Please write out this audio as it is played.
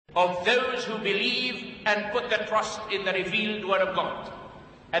of those who believe and put their trust in the revealed Word of God.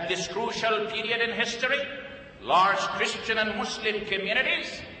 At this crucial period in history, large Christian and Muslim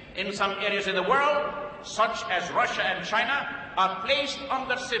communities in some areas of the world, such as Russia and China, are placed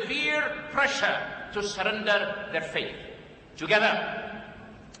under severe pressure to surrender their faith. Together,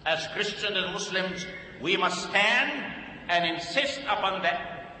 as Christians and Muslims, we must stand and insist upon the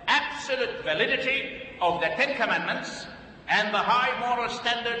absolute validity of the Ten Commandments and the high moral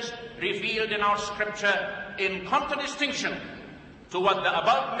standards revealed in our scripture in contradistinction to what the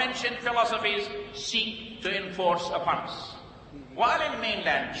above-mentioned philosophies seek to enforce upon us. While in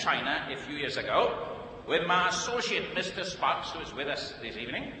mainland China a few years ago, with my associate Mr. Sparks, who is with us this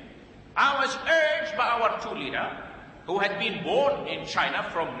evening, I was urged by our true leader, who had been born in China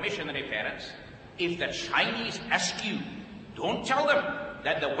from missionary parents, if the Chinese ask you, don't tell them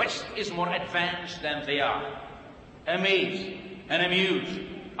that the West is more advanced than they are. Amazed and amused,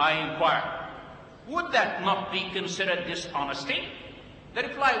 I inquired, would that not be considered dishonesty? The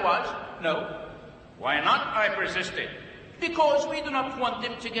reply was, no. Why not? I persisted. Because we do not want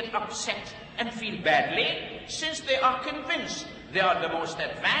them to get upset and feel badly, since they are convinced they are the most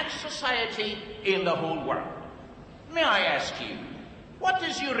advanced society in the whole world. May I ask you, what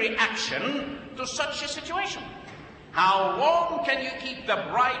is your reaction to such a situation? How long can you keep the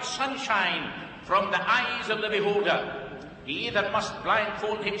bright sunshine from the eyes of the beholder? He either must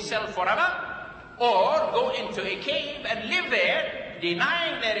blindfold himself forever, or go into a cave and live there,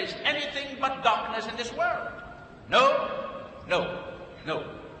 denying there is anything but darkness in this world. No, no, no.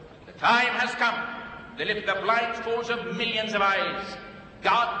 The time has come to lift the blindfolds of millions of eyes.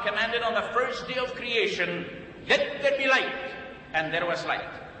 God commanded on the first day of creation, let there be light, and there was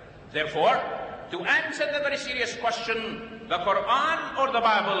light. Therefore, to answer the very serious question, the Quran or the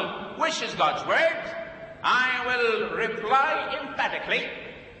Bible, which is God's word, I will reply emphatically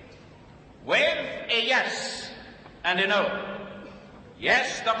with a yes and a no.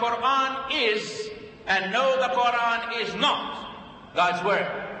 Yes, the Quran is, and no, the Quran is not God's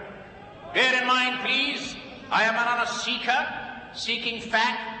word. Bear in mind, please, I am an honest seeker, seeking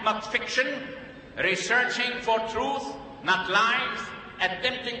fact, not fiction, researching for truth, not lies,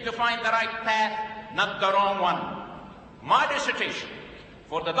 attempting to find the right path, not the wrong one. My dissertation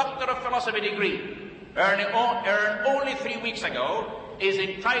for the Doctor of Philosophy degree, earned only 3 weeks ago, is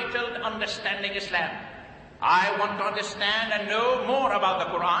entitled Understanding Islam. I want to understand and know more about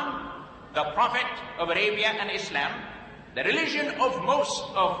the Quran, the Prophet of Arabia and Islam, the religion of most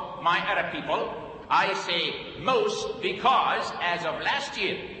of my Arab people. I say most because as of last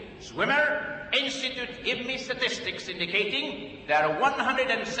year, Swimmer Institute gave me statistics indicating there are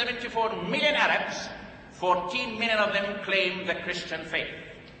 174 million Arabs, 14 million of them claim the Christian faith.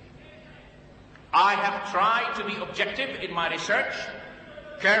 I have tried to be objective in my research,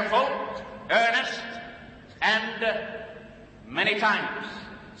 careful, earnest, and many times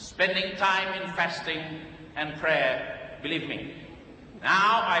spending time in fasting and prayer, believe me.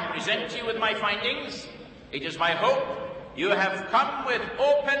 Now I present you with my findings. It is my hope you have come with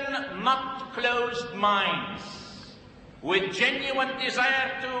open, not closed minds, with genuine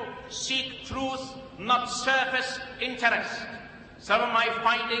desire to seek truth, not surface interest. Some of my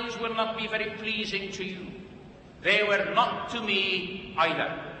findings will not be very pleasing to you. They were not to me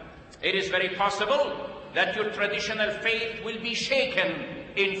either. It is very possible that your traditional faith will be shaken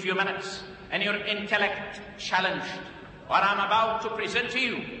in a few minutes and your intellect challenged. What I'm about to present to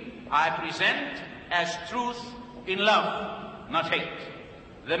you, I present as truth in love, not hate.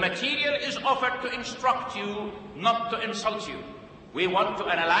 The material is offered to instruct you, not to insult you. We want to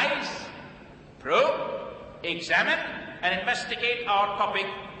analyze, probe, examine, and investigate our topic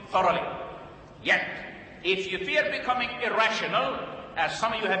thoroughly. Yet, if you fear becoming irrational, as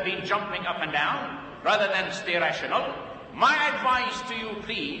some of you have been jumping up and down, rather than stay rational, my advice to you,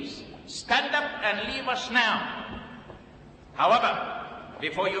 please, stand up and leave us now. However,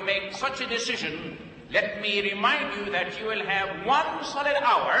 before you make such a decision, let me remind you that you will have 1 solid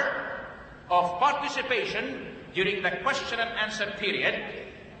hour of participation during the question and answer period.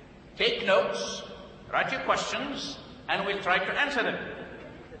 Take notes, write your questions, and we'll try to answer them.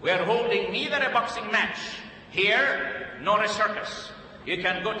 We are holding neither a boxing match here nor a circus. You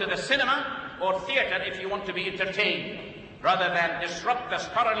can go to the cinema or theater if you want to be entertained. Rather than disrupt the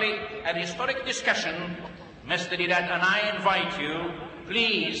scholarly and historic discussion, Mr. Didat and I invite you,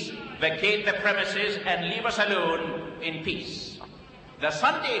 please vacate the premises and leave us alone in peace. The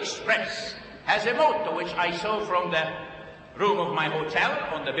Sunday Express has a motto which I saw from the room of my hotel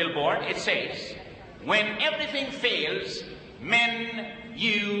on the billboard. It says, when everything fails, men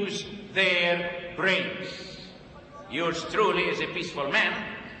use their brains. Yours truly is a peaceful man,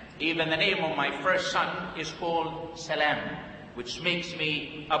 Even the name of my first son is called Salam, which makes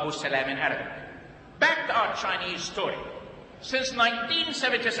me Abu Salam in Arabic. Back to our Chinese story. Since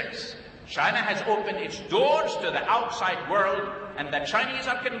 1976, China has opened its doors to the outside world, and the Chinese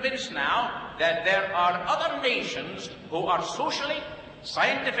are convinced now that there are other nations who are socially,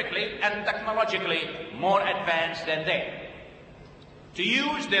 scientifically, and technologically more advanced than they. To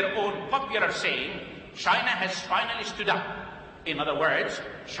use their own popular saying, China has finally stood up. In other words,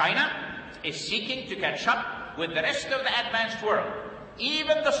 China is seeking to catch up with the rest of the advanced world.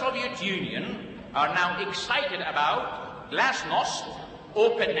 Even the Soviet Union are now excited about glasnost,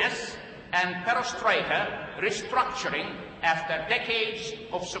 openness, and perestroika restructuring after decades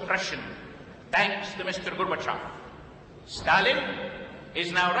of suppression, thanks to Mr. Gorbachev. Stalin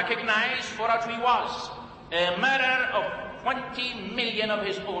is now recognized for what he was, a murderer of 20 million of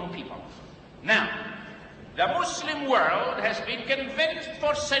his own people. Now, the Muslim world has been convinced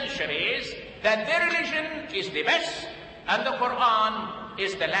for centuries that their religion is the best and the Quran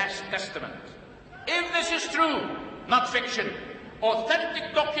is the last testament. If this is true, not fiction,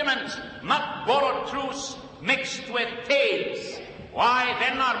 authentic documents, not borrowed truths mixed with tales, why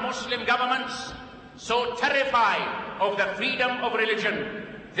then are Muslim governments so terrified of the freedom of religion?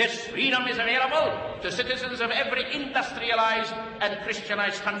 This freedom is available to citizens of every industrialized and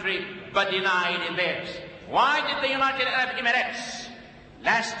Christianized country, but denied in theirs. Why did the United Arab Emirates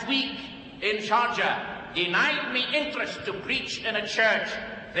last week in Sharjah denied me interest to preach in a church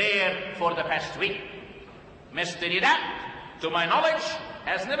there for the past week? Mr. Iraq, to my knowledge,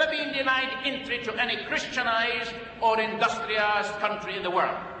 has never been denied entry to any Christianized or industrialized country in the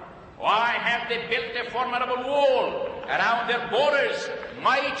world. Why have they built a formidable wall around their borders,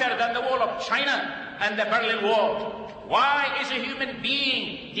 mightier than the wall of China and the Berlin Wall? Why is a human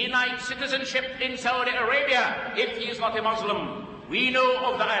being denied citizenship in Saudi Arabia if he is not a Muslim? We know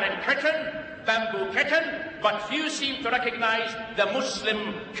of the Iron Curtain, bamboo curtain, but few seem to recognize the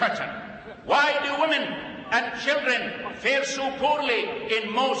Muslim curtain. Why do women and children fare so poorly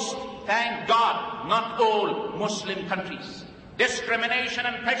in most, thank God, not all Muslim countries? Discrimination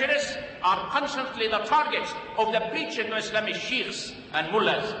and prejudice are constantly the targets of the preaching of Islamic sheikhs and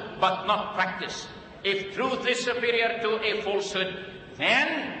mullahs, but not practiced. If truth is superior to a falsehood,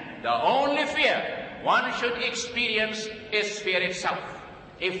 then the only fear one should experience is fear itself.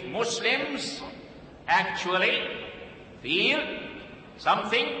 If Muslims actually feel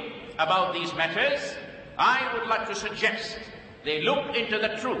something about these matters, I would like to suggest they look into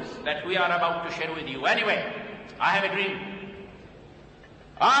the truth that we are about to share with you. Anyway, I have a dream.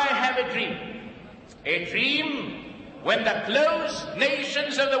 I have a dream. A dream when the closed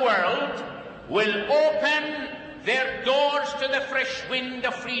nations of the world will open their doors to the fresh wind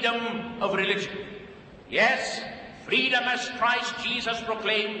of freedom of religion. Yes, freedom as Christ Jesus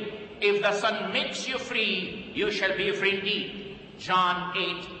proclaimed, if the Son makes you free, you shall be free indeed. John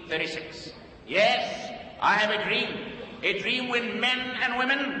 8:36. Yes, I have a dream when men and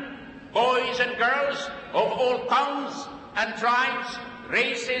women, boys and girls of all tongues and tribes,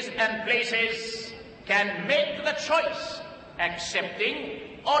 races and places can make the choice,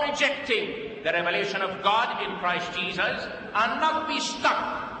 accepting or rejecting the revelation of God in Christ Jesus, and not be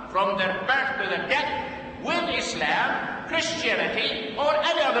stuck from their birth to their death with Islam, Christianity, or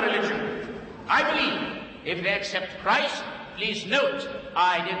any other religion. I believe if they accept Christ, please note,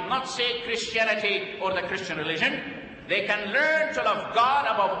 I did not say Christianity or the Christian religion, they can learn to love God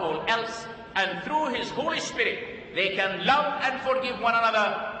above all else, and through His Holy Spirit, they can love and forgive one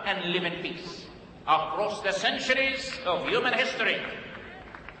another and live in peace. Across the centuries of human history,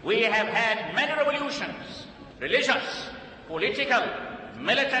 we have had many revolutions, religious, political,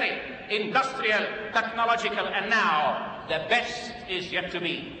 military, industrial, technological, and now the best is yet to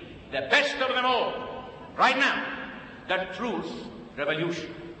be. The best of them all. Right now, the truth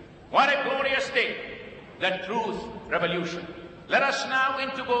revolution. What a glorious day, the truth revolution. Let us now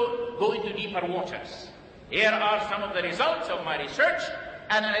go into deeper waters. Here are some of the results of my research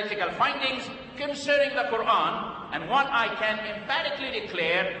and analytical findings concerning the Quran, and what I can emphatically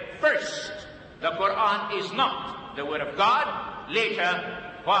declare: first, the Quran is not the Word of God. Later,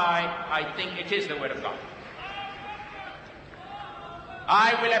 why I think it is the Word of God.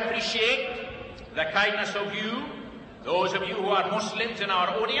 I will appreciate the kindness of you, those of you who are Muslims in our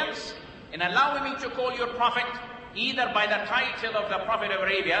audience, in allowing me to call your Prophet either by the title of the Prophet of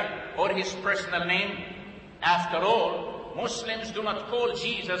Arabia or his personal name. After all, Muslims do not call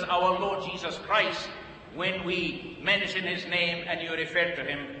Jesus our Lord Jesus Christ when we mention his name and you refer to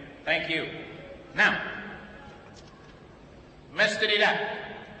him. Thank you. Now, Mr. Ilah,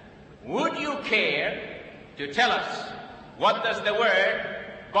 would you care to tell us what does the word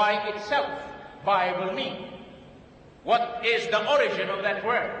by itself Bible mean? What is the origin of that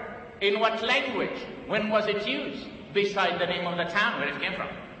word? In what language? When was it used? Beside the name of the town where it came from.